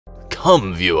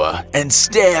Come, viewer, and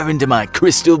stare into my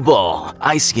crystal ball.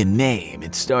 I see a name.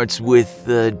 It starts with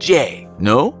a J.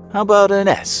 No? How about an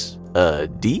S? A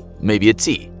D? Maybe a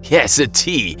T. Yes, a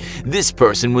T. This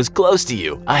person was close to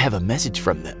you. I have a message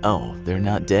from them. Oh, they're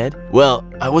not dead? Well,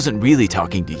 I wasn't really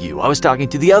talking to you. I was talking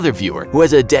to the other viewer who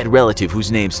has a dead relative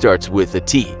whose name starts with a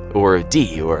T, or a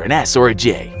D, or an S, or a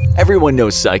J. Everyone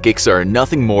knows psychics are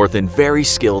nothing more than very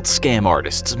skilled scam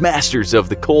artists, masters of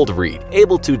the cold read,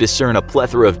 able to discern a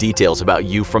plethora of details about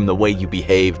you from the way you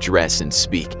behave, dress, and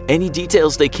speak. Any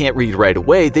details they can't read right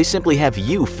away, they simply have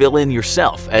you fill in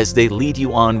yourself as they lead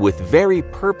you on with very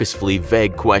purposefully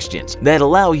vague questions that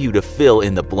allow you to fill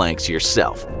in the blanks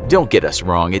yourself. Don't get us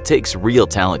wrong, it takes real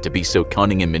talent to be so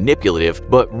cunning and manipulative,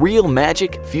 but real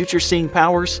magic, future-seeing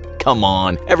powers? Come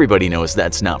on, everybody knows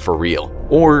that's not for real.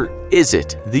 Or is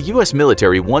it? The US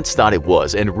military once thought it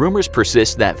was, and rumors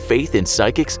persist that faith in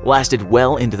psychics lasted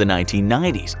well into the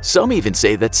 1990s. Some even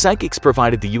say that psychics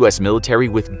provided the US military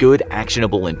with good,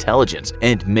 actionable intelligence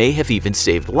and may have even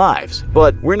saved lives.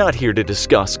 But we're not here to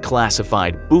discuss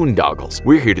classified boondoggles.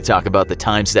 We're here to talk about the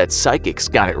times that psychics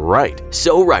got it right.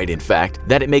 So right, in fact,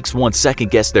 that it makes one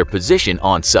second-guess their position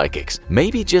on psychics.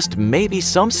 Maybe, just maybe,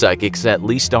 some psychics at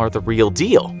least are the real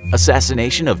deal.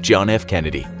 Assassination of John F.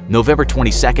 Kennedy. November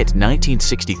 22nd,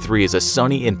 1963 is a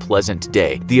sunny and pleasant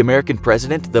day. The American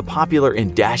president, the popular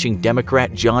and dashing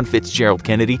Democrat John Fitzgerald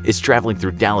Kennedy, is traveling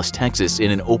through Dallas, Texas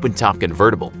in an open-top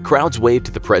convertible. Crowds wave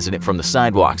to the president from the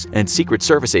sidewalks, and Secret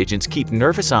Service agents keep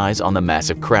nervous eyes on the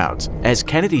massive crowds. As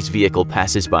Kennedy's vehicle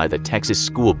passes by the Texas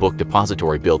School Book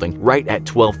Depository building right at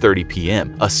 12:30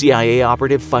 p.m., a CIA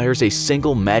operative fires a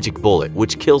single magic bullet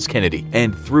which kills Kennedy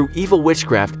and, through evil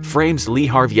witchcraft, frames Lee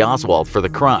Harvey Oswald for the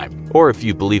crime. Or if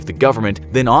you believe the government,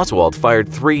 then Oswald fired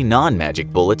 3 non-magic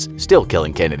bullets, still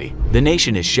killing Kennedy. The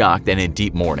nation is shocked and in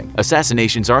deep mourning.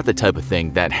 Assassinations aren't the type of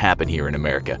thing that happen here in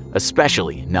America,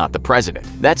 especially not the president.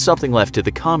 That's something left to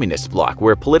the communist bloc,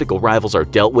 where political rivals are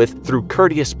dealt with through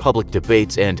courteous public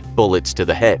debates and bullets to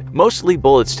the head. Mostly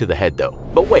bullets to the head, though.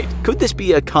 But wait, could this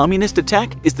be a communist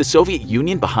attack? Is the Soviet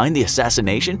Union behind the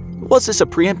assassination? Was this a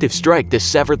preemptive strike to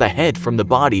sever the head from the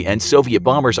body, and Soviet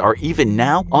bombers are even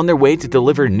now on their way to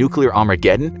deliver nuclear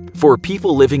Armageddon? For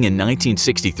people living in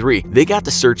 1963, they got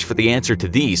to search for the answer to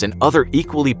these and other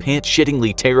equally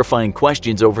pants-shittingly terrifying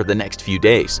questions over the next few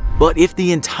days. But if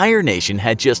the entire nation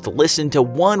had just listened to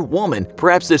one woman,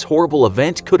 perhaps this horrible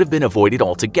event could have been avoided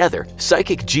altogether.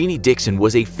 Psychic Jeannie Dixon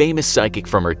was a famous psychic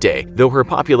from her day, though her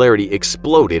popularity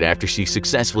exploded after she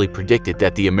successfully predicted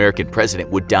that the American president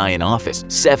would die in office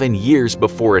 7 years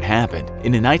before it happened.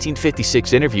 In a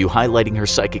 1956 interview highlighting her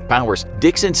psychic powers,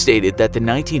 Dixon stated that the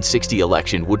 1960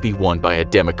 election would be won by a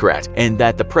Democrat, and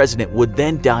that the president would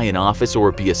then die in office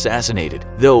or be assassinated,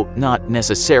 though not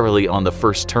necessarily on the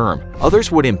first term.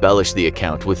 Others would embellish the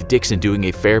account, with Dixon doing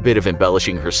a fair bit of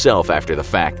embellishing herself after the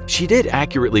fact. She did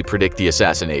accurately predict the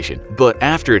assassination, but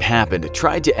after it happened,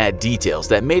 tried to add details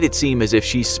that made it seem as if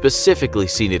she specifically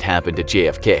seen it happen to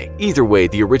JFK. Either way,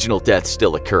 the original death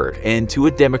still occurred, and to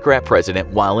a Democrat president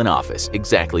while in office,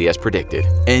 exactly as predicted.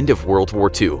 End of World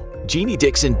War II. Jeannie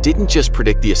Dixon didn't just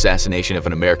predict the assassination of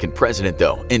an American president,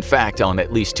 though. In fact, on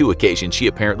at least 2 occasions, she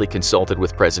apparently consulted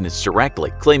with presidents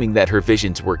directly, claiming that her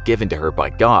visions were given to her by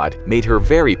God, made her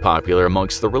very popular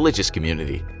amongst the religious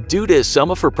community. Due to some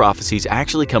of her prophecies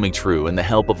actually coming true and the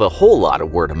help of a whole lot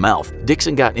of word of mouth,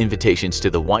 Dixon got invitations to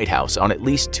the White House on at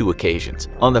least 2 occasions.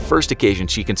 On the first occasion,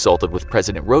 she consulted with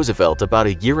President Roosevelt about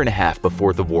a year and a half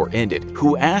before the war ended,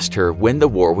 who asked her when the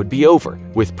war would be over.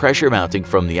 With pressure mounting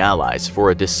from the Allies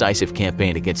for a decisive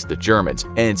campaign against the Germans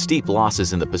and steep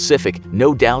losses in the Pacific,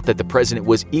 no doubt that the president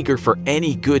was eager for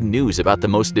any good news about the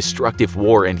most destructive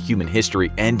war in human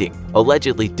history ending.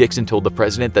 Allegedly, Dixon told the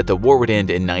president that the war would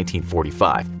end in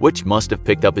 1945, which must have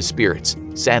picked up his spirits.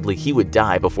 Sadly, he would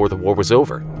die before the war was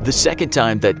over. The second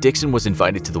time that Dixon was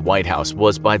invited to the White House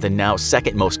was by the now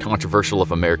second most controversial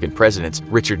of American presidents,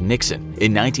 Richard Nixon.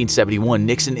 In 1971,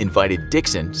 Nixon invited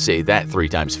Dixon, say that 3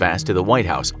 times fast, to the White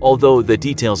House, although the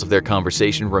details of their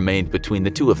conversation remained between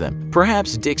the 2 of them.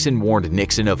 Perhaps Dixon warned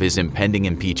Nixon of his impending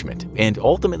impeachment, and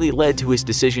ultimately led to his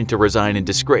decision to resign in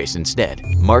disgrace instead.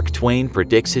 Mark Twain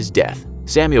predicts his death.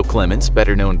 Samuel Clemens,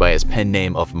 better known by his pen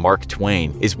name of Mark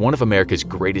Twain, is one of America's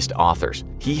greatest authors.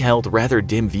 He held rather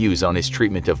dim views on his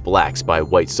treatment of blacks by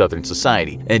white Southern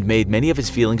society and made many of his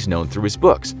feelings known through his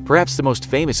books. Perhaps the most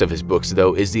famous of his books,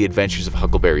 though, is The Adventures of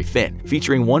Huckleberry Finn,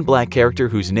 featuring one black character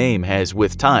whose name has,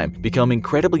 with time, become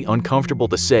incredibly uncomfortable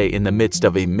to say in the midst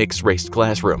of a mixed-race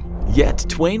classroom. Yet,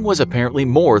 Twain was apparently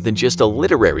more than just a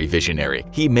literary visionary.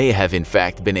 He may have in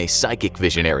fact been a psychic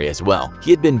visionary as well.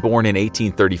 He had been born in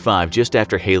 1835 just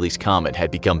after Halley's Comet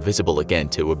had become visible again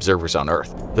to observers on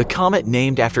Earth. The comet,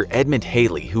 named after Edmund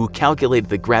Halley, who calculated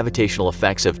the gravitational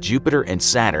effects of Jupiter and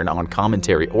Saturn on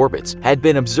cometary orbits, had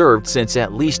been observed since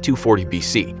at least 240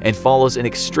 BC and follows an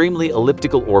extremely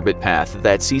elliptical orbit path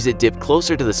that sees it dip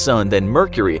closer to the Sun than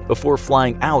Mercury before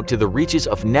flying out to the reaches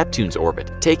of Neptune's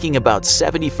orbit, taking about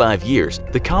 75 years.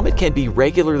 The comet can be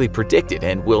regularly predicted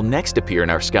and will next appear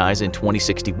in our skies in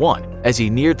 2061. As he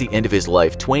neared the end of his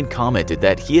life, Twain commented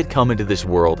that he had come into this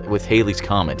world with Halley's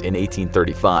Comet in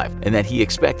 1835 and that he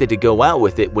expected to go out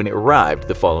with it when it arrived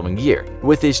the following year.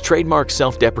 With his trademark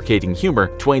self-deprecating humor,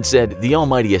 Twain said, "The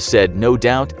Almighty has said, no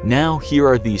doubt, now here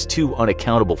are these two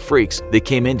unaccountable freaks. They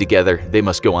came in together, they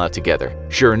must go out together."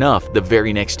 Sure enough, the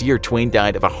very next year Twain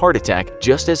died of a heart attack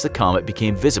just as the comet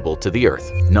became visible to the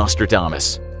Earth.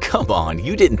 Nostradamus. Come on,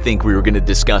 you didn't think we were going to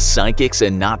discuss psychics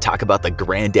and not talk about the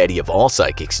granddaddy of all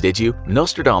psychics, did you?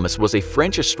 Nostradamus was a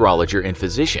French astrologer and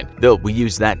physician, though we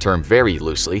use that term very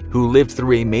loosely, who lived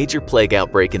through a major plague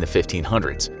outbreak in the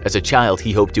 1500s. As a child,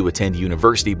 he hoped to attend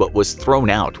university but was thrown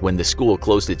out when the school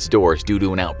closed its doors due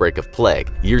to an outbreak of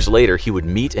plague. Years later, he would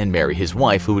meet and marry his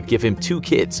wife, who would give him 2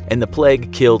 kids, and the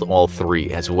plague killed all 3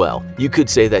 as well. You could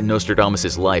say that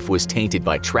Nostradamus' life was tainted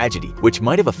by tragedy, which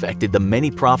might have affected the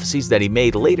many prophecies that he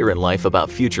made later in life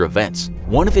about future events.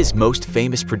 One of his most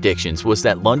famous predictions was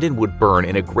that London would burn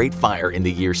in a great fire in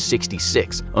the year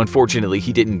 66. Unfortunately,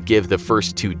 he didn't give the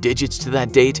first 2 digits to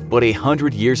that date, but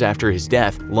 100 years after his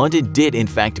death, London did in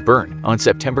fact burn. On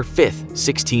September 5th,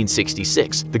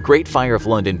 1666, the Great Fire of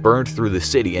London burned through the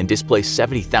city and displaced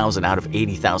 70,000 out of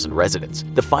 80,000 residents.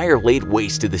 The fire laid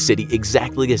waste to the city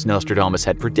exactly as Nostradamus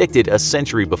had predicted a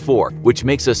century before, which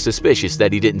makes us suspicious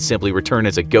that he didn't simply return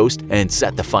as a ghost and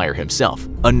set the fire himself.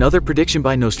 Another prediction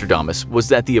by Nostradamus was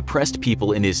that the oppressed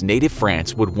people in his native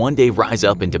France would one day rise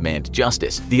up and demand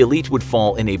justice. The elite would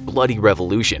fall in a bloody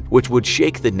revolution, which would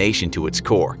shake the nation to its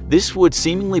core. This would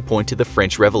seemingly point to the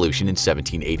French Revolution in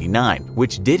 1789,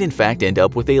 which did in fact end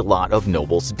up with a lot of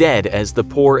nobles dead as the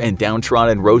poor and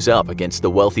downtrodden rose up against the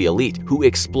wealthy elite who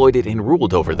exploited and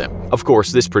ruled over them. Of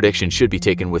course, this prediction should be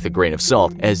taken with a grain of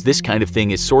salt, as this kind of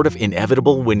thing is sort of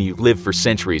inevitable when you live for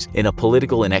centuries in a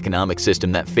political and economic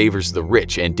system that favors the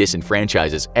rich and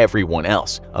disenfranchises everyone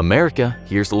else. America,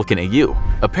 here's looking at you.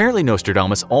 Apparently,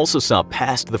 Nostradamus also saw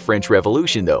past the French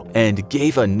Revolution though, and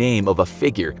gave a name of a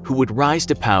figure who would rise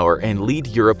to power and lead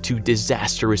Europe to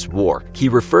disastrous war. He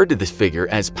referred to this figure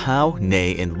as Pau,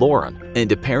 Ney, and Lauren,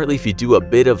 and apparently if you do a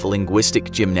bit of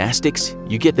linguistic gymnastics,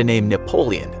 you get the name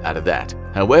Napoleon out of that.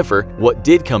 However, what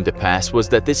did come to pass was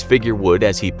that this figure would,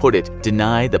 as he put it,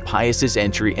 deny the Piuses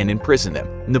entry and imprison them.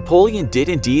 Napoleon did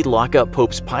indeed lock up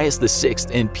Popes Pius VI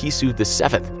and Pius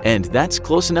VII, and that's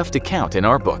close enough to count in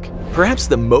our book. Perhaps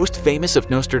the most famous of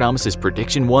Nostradamus'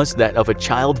 prediction was that of a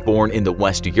child born in the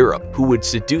West Europe who would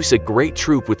seduce a great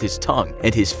troop with his tongue,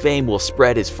 and his fame will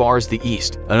spread as far as the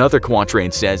east. Another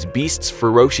quatrain says, "Beasts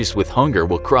ferocious with hunger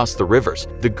will cross the rivers.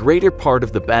 The greater part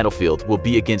of the battlefield will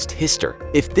be against Hister."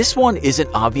 If this one isn't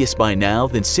obvious by now,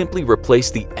 then simply replace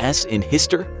the S in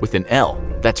Hister with an L.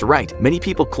 That's right, many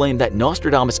people claim that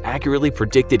Nostradamus accurately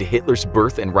predicted Hitler's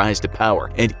birth and rise to power,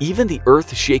 and even the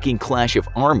earth-shaking clash of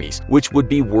armies, which would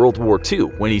be World War II,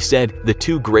 when he said the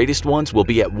 2 greatest ones will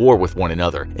be at war with one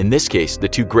another. In this case, the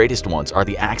 2 greatest ones are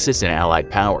the Axis and Allied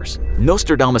powers.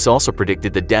 Nostradamus also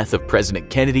predicted the death of President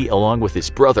Kennedy along with his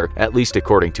brother, at least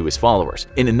according to his followers.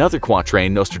 In another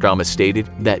quatrain, Nostradamus stated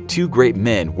that 2 great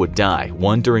men would die,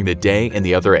 one during the day and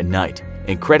the other at night.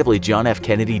 Incredibly, John F.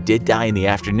 Kennedy did die in the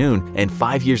afternoon, and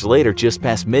 5 years later, just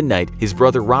past midnight, his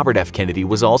brother Robert F. Kennedy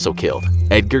was also killed.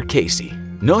 Edgar Cayce.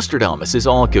 Nostradamus is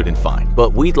all good and fine,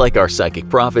 but we'd like our psychic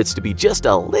prophets to be just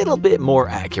a little bit more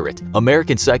accurate.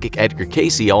 American psychic Edgar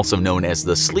Cayce, also known as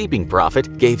the Sleeping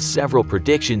Prophet, gave several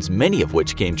predictions, many of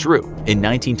which came true. In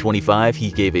 1925, he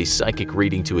gave a psychic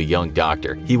reading to a young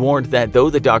doctor. He warned that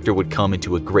though the doctor would come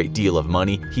into a great deal of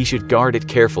money, he should guard it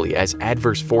carefully as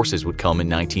adverse forces would come in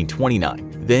 1929.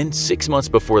 Then, 6 months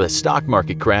before the stock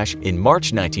market crash, in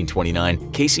March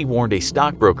 1929, Cayce warned a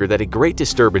stockbroker that a great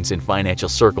disturbance in financial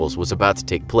circles was about to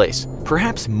take place.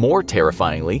 Perhaps more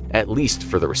terrifyingly, at least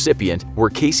for the recipient, were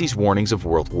Cayce's warnings of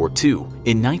World War II.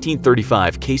 In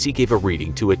 1935, Cayce gave a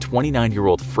reading to a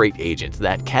 29-year-old freight agent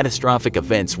that catastrophic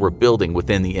events were building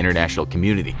within the international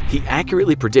community. He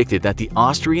accurately predicted that the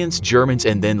Austrians, Germans,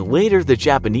 and then later the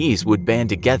Japanese would band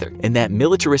together, and that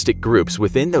militaristic groups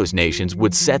within those nations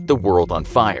would set the world on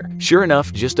fire. Sure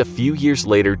enough, just a few years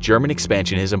later, German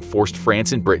expansionism forced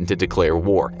France and Britain to declare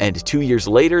war, and 2 years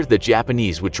later, the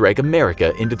Japanese would drag America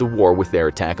America into the war with their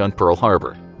attack on Pearl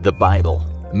Harbor? The Bible.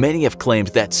 Many have claimed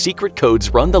that secret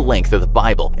codes run the length of the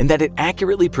Bible and that it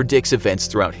accurately predicts events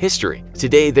throughout history.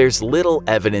 Today, there's little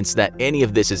evidence that any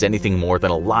of this is anything more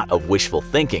than a lot of wishful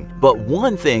thinking. But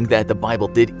one thing that the Bible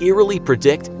did eerily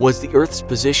predict was the Earth's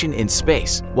position in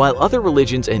space. While other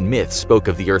religions and myths spoke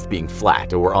of the Earth being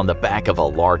flat or on the back of a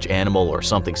large animal or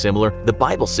something similar, the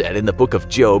Bible said in the book of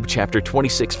Job, chapter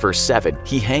 26, verse 7,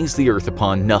 He hangs the earth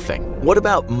upon nothing. What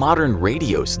about modern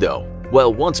radios, though?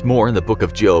 Well, once more in the book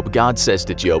of Job, God says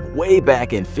to Job way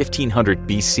back in 1500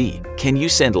 BC, "Can you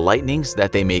send lightnings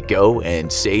that they may go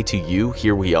and say to you,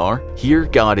 'Here we are'?" Here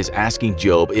God is asking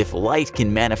Job if light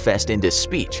can manifest into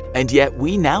speech, and yet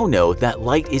we now know that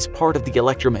light is part of the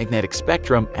electromagnetic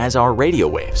spectrum as are radio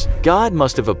waves. God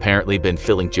must have apparently been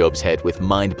filling Job's head with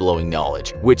mind-blowing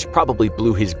knowledge, which probably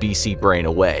blew his BC brain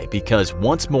away, because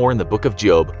once more in the book of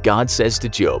Job, God says to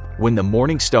Job, "When the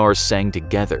morning stars sang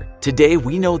together." Today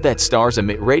we know that stars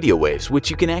emit radio waves, which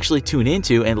you can actually tune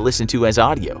into and listen to as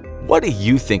audio. What do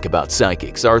you think about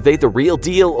psychics? Are they the real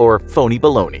deal or phony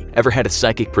baloney? Ever had a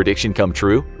psychic prediction come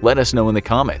true? Let us know in the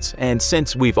comments. And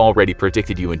since we've already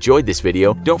predicted you enjoyed this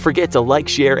video, don't forget to like,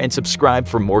 share, and subscribe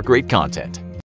for more great content.